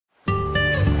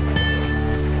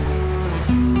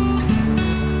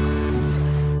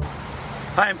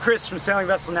Hi, I'm Chris from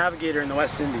Barefoot Navigator in the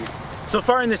West Indies. So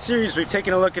far in this series, we've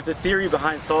taken a look at the theory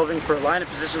behind solving for a line of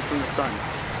position from the sun.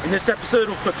 In this episode,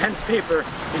 we'll put pen to paper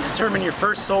and determine your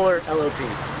first solar LOP.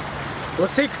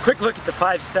 Let's take a quick look at the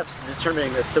 5 steps to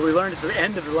determining this that we learned at the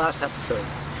end of the last episode.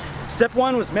 Step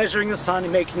 1 was measuring the sun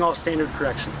and making all standard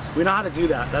corrections. We know how to do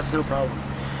that, that's no problem.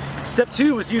 Step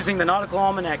 2 was using the Nautical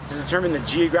Almanac to determine the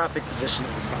geographic position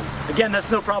of the sun. Again,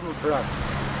 that's no problem for us.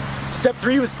 Step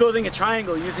 3 was building a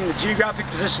triangle using the geographic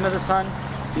position of the sun,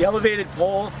 the elevated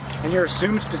pole, and your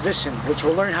assumed position, which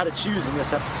we'll learn how to choose in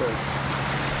this episode.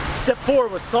 Step 4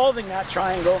 was solving that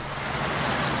triangle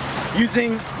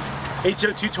using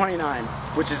HO229,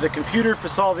 which is a computer for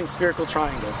solving spherical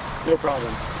triangles. No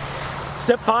problem.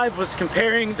 Step 5 was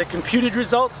comparing the computed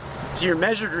results to your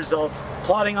measured results,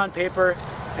 plotting on paper,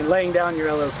 and laying down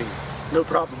your LOP. No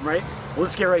problem, right? Well,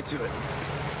 let's get right to it.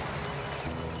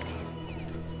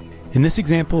 In this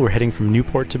example, we're heading from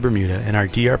Newport to Bermuda, and our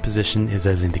DR position is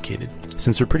as indicated.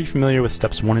 Since we're pretty familiar with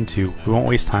steps 1 and 2, we won't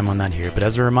waste time on that here, but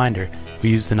as a reminder, we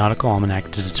use the Nautical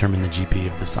Almanac to determine the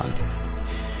GP of the sun.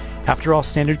 After all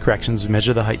standard corrections, we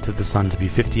measure the height of the sun to be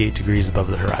 58 degrees above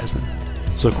the horizon.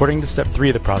 So according to step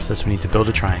 3 of the process, we need to build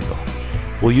a triangle.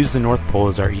 We'll use the North Pole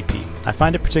as our EP. I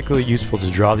find it particularly useful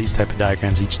to draw these type of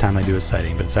diagrams each time I do a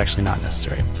sighting, but it's actually not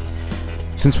necessary.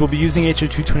 Since we'll be using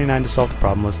HO229 to solve the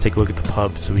problem, let's take a look at the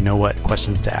pub so we know what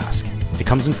questions to ask. It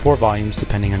comes in 4 volumes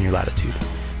depending on your latitude.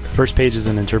 The first page is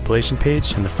an interpolation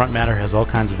page, and the front matter has all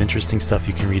kinds of interesting stuff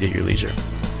you can read at your leisure.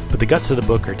 But the guts of the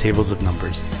book are tables of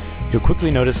numbers. You'll quickly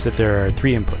notice that there are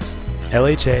 3 inputs: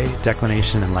 LHA,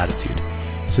 declination, and latitude.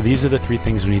 So these are the 3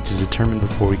 things we need to determine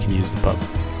before we can use the pub.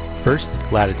 First,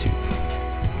 latitude.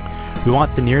 We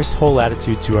want the nearest whole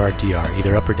latitude to our DR,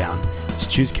 either up or down, so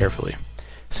choose carefully.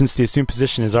 Since the assumed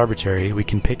position is arbitrary, we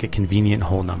can pick a convenient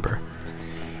whole number.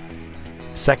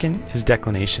 Second is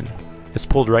declination. It's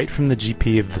pulled right from the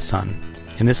GP of the sun.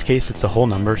 In this case, it's a whole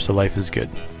number, so life is good.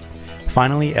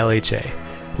 Finally, LHA.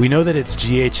 We know that it's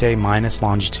GHA minus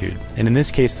longitude, and in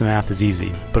this case the math is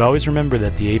easy, but always remember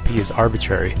that the AP is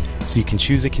arbitrary, so you can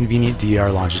choose a convenient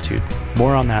DR longitude.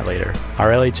 More on that later.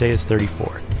 Our LHA is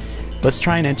 34. Let's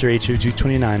try and enter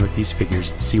HO229 with these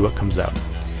figures and see what comes out.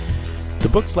 The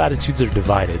book's latitudes are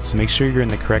divided, so make sure you're in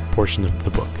the correct portion of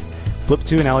the book. Flip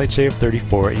to an LHA of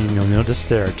 34 and you'll notice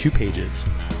there are 2 pages.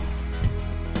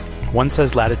 One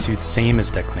says latitude same as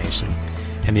declination,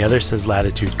 and the other says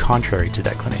latitude contrary to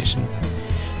declination.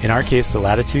 In our case, the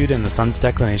latitude and the sun's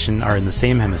declination are in the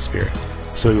same hemisphere,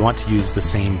 so we want to use the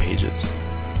same pages.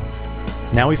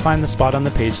 Now we find the spot on the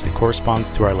page that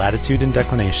corresponds to our latitude and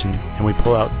declination, and we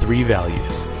pull out 3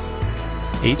 values: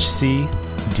 HC,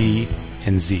 D,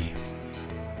 and Z.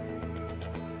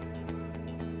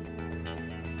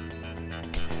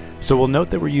 So we'll note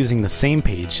that we're using the same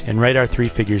page and write our 3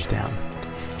 figures down.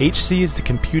 HC is the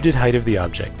computed height of the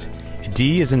object,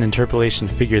 D is an interpolation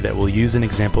figure that we'll use in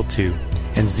example 2,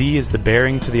 and Z is the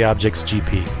bearing to the object's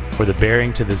GP, or the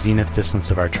bearing to the zenith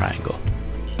distance of our triangle.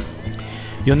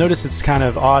 You'll notice it's kind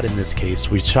of odd in this case.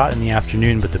 We shot in the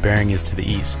afternoon, but the bearing is to the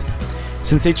east.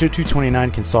 Since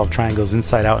HO229 can solve triangles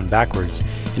inside out and backwards,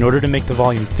 in order to make the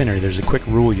volume thinner, there's a quick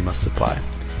rule you must apply.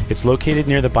 It's located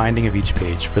near the binding of each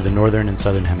page for the northern and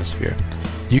southern hemisphere.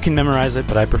 You can memorize it,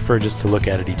 but I prefer just to look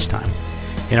at it each time.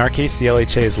 In our case, the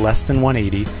LHA is less than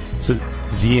 180, so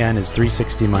ZN is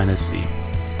 360 minus Z.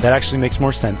 That actually makes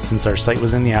more sense since our sight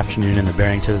was in the afternoon and the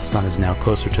bearing to the sun is now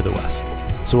closer to the west.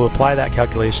 So we'll apply that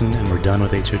calculation and we're done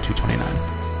with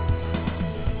HO229.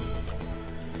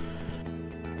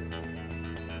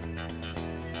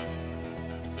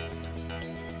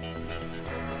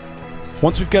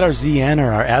 Once we've got our ZN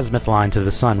or our azimuth line to the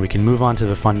sun, we can move on to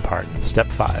the fun part, step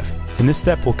 5. In this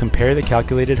step, we'll compare the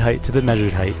calculated height to the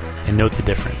measured height and note the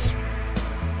difference.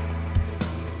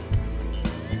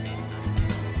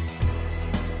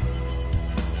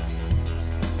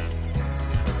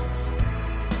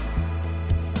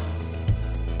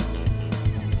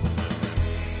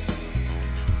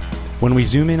 When we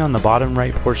zoom in on the bottom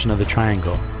right portion of the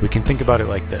triangle, we can think about it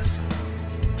like this.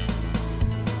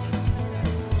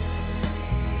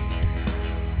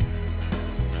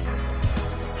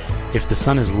 If the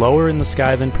sun is lower in the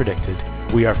sky than predicted,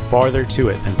 we are farther to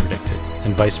it than predicted,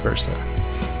 and vice versa.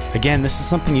 Again, this is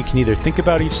something you can either think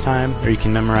about each time, or you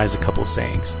can memorize a couple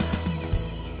sayings.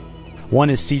 One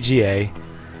is CGA,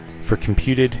 for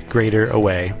computed greater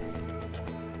away,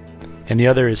 and the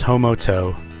other is homo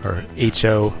to, or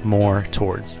HO more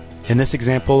towards. In this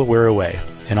example, we're away,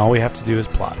 and all we have to do is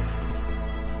plot.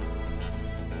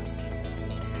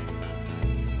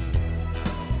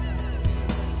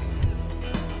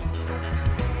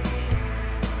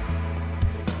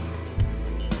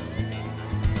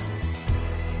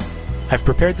 I've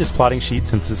prepared this plotting sheet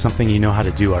since it's something you know how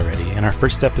to do already, and our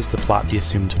first step is to plot the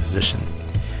assumed position.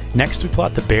 Next, we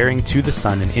plot the bearing to the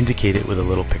sun and indicate it with a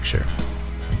little picture.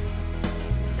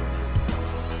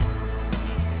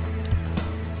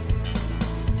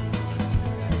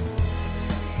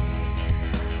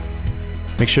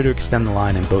 Make sure to extend the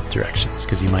line in both directions,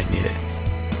 because you might need it.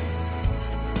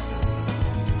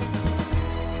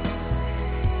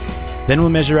 Then we'll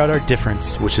measure out our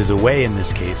difference, which is away in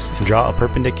this case, and draw a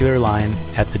perpendicular line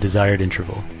at the desired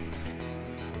interval.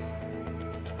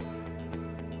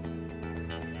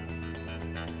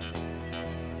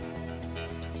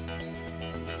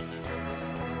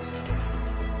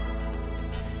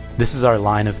 This is our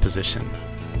line of position.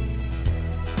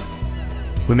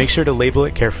 We make sure to label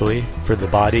it carefully for the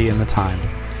body and the time,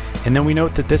 and then we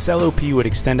note that this LOP would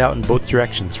extend out in both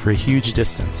directions for a huge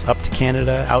distance, up to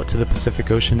Canada, out to the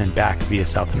Pacific Ocean, and back via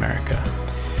South America.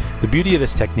 The beauty of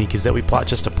this technique is that we plot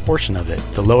just a portion of it,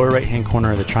 the lower right-hand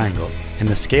corner of the triangle, and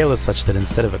the scale is such that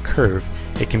instead of a curve,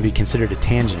 it can be considered a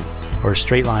tangent, or a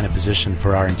straight line of position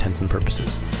for our intents and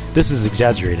purposes. This is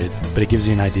exaggerated, but it gives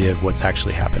you an idea of what's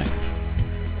actually happening.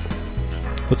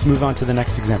 Let's move on to the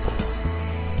next example.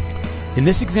 In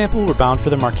this example, we're bound for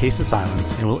the Marquesas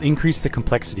Islands, and we'll increase the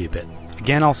complexity a bit.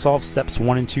 Again, I'll solve steps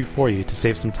 1 and 2 for you to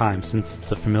save some time since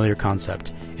it's a familiar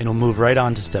concept, and we'll move right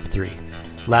on to step 3,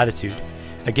 latitude.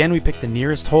 Again, we pick the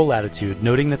nearest whole latitude,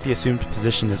 noting that the assumed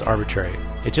position is arbitrary.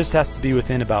 It just has to be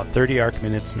within about 30 arc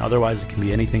minutes, and otherwise it can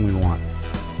be anything we want.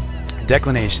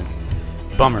 Declination.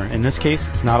 Bummer, in this case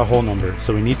it's not a whole number,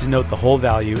 so we need to note the whole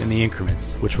value in the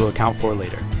increments, which we'll account for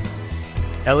later.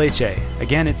 LHA.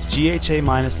 Again, it's GHA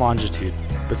minus longitude,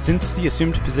 but since the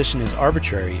assumed position is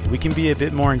arbitrary, we can be a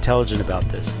bit more intelligent about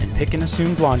this and pick an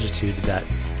assumed longitude that,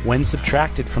 when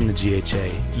subtracted from the GHA,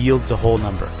 yields a whole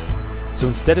number. So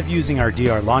instead of using our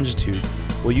DR longitude,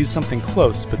 we'll use something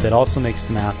close, but that also makes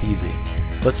the math easy.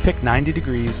 Let's pick 90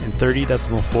 degrees and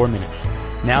 30.4 minutes.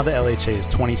 Now the LHA is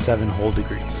 27 whole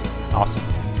degrees. Awesome.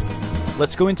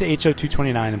 Let's go into HO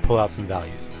 229 and pull out some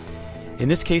values. In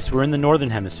this case, we're in the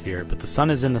northern hemisphere, but the sun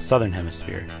is in the southern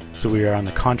hemisphere, so we are on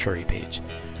the contrary page.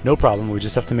 No problem, we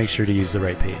just have to make sure to use the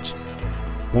right page.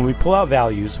 When we pull out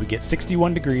values, we get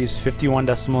 61 degrees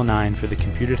 51.9 for the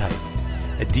computed height,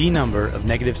 a D number of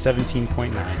negative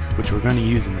 17.9, which we're going to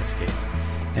use in this case,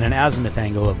 and an azimuth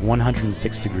angle of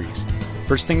 106 degrees.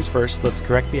 First things first, let's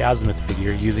correct the azimuth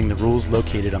figure using the rules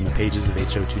located on the pages of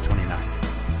HO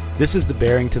 229. This is the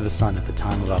bearing to the sun at the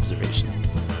time of observation.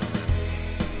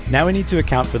 Now we need to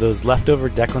account for those leftover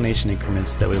declination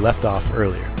increments that we left off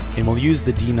earlier, and we'll use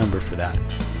the D number for that.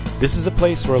 This is a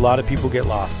place where a lot of people get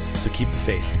lost, so keep the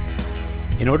faith.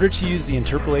 In order to use the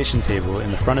interpolation table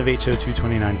in the front of HO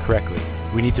 229 correctly,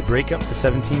 we need to break up the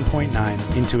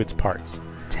 17.9 into its parts,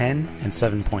 10 and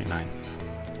 7.9.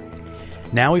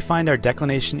 Now we find our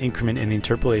declination increment in the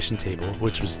interpolation table,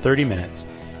 which was 30 minutes,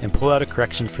 and pull out a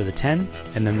correction for the 10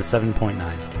 and then the 7.9.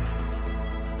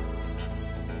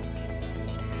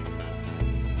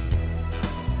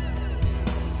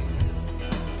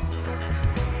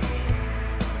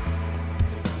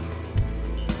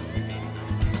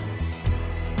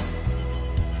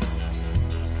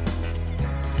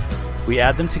 We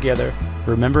add them together,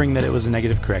 remembering that it was a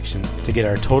negative correction, to get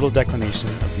our total declination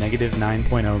of negative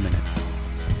 9.0 minutes.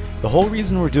 The whole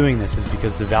reason we're doing this is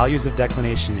because the values of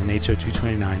declination in HO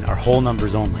 229 are whole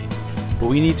numbers only, but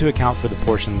we need to account for the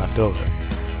portion left over.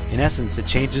 In essence, it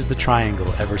changes the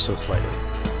triangle ever so slightly.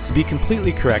 To be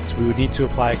completely correct, we would need to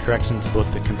apply a correction to both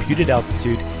the computed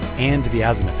altitude and the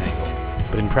azimuth angle,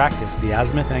 but in practice, the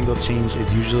azimuth angle change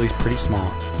is usually pretty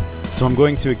small, so I'm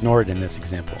going to ignore it in this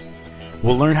example.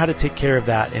 We'll learn how to take care of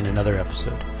that in another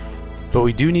episode. But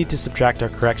we do need to subtract our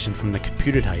correction from the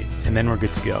computed height, and then we're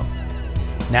good to go.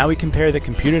 Now we compare the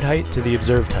computed height to the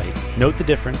observed height. Note the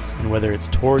difference and whether it's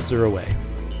towards or away.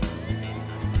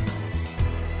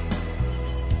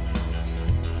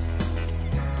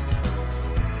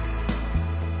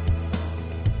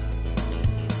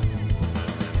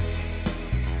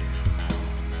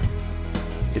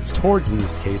 It's towards in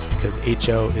this case because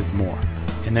HO is more.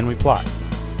 And then we plot.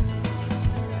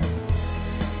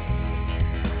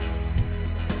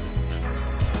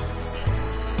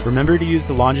 Remember to use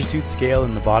the longitude scale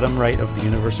in the bottom right of the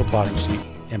universal plotting sheet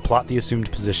and plot the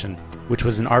assumed position, which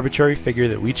was an arbitrary figure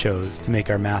that we chose to make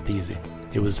our math easy.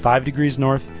 It was 5 degrees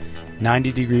north,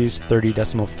 90 degrees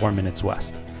 30.4 minutes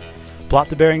west. Plot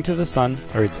the bearing to the sun,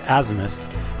 or its azimuth,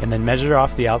 and then measure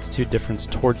off the altitude difference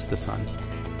towards the sun.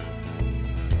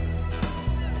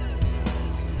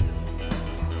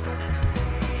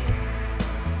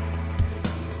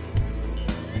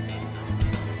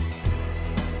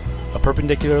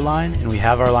 perpendicular line, and we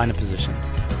have our line of position.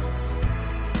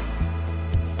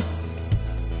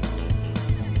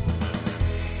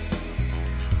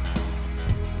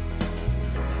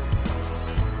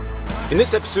 In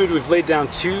this episode, we've laid down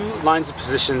 2 lines of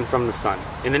position from the sun.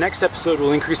 In the next episode,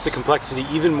 we'll increase the complexity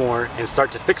even more and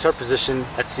start to fix our position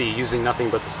at sea using nothing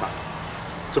but the sun.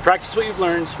 So practice what you've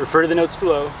learned, refer to the notes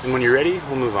below, and when you're ready,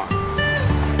 we'll move on.